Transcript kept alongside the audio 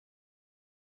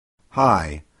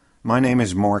Hi, my name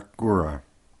is Mark Gura,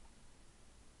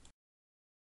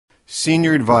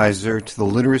 Senior Advisor to the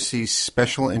Literacy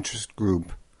Special Interest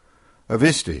Group of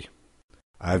ISTE.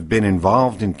 I've been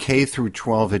involved in K through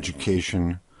 12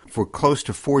 education for close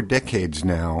to 4 decades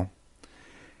now,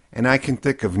 and I can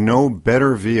think of no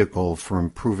better vehicle for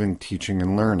improving teaching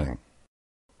and learning.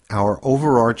 Our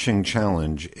overarching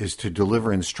challenge is to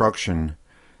deliver instruction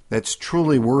that's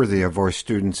truly worthy of our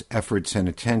students' efforts and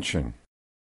attention.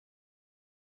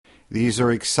 These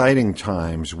are exciting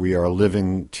times we are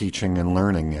living, teaching, and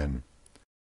learning in.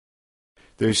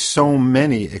 There's so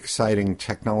many exciting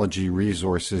technology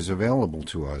resources available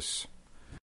to us.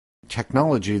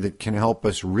 Technology that can help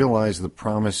us realize the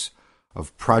promise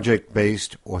of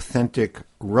project-based, authentic,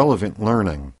 relevant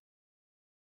learning.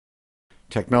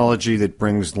 Technology that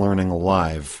brings learning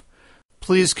alive.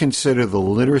 Please consider the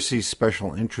Literacy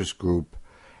Special Interest Group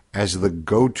as the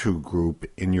go-to group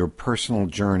in your personal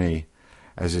journey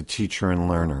as a teacher and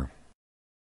learner.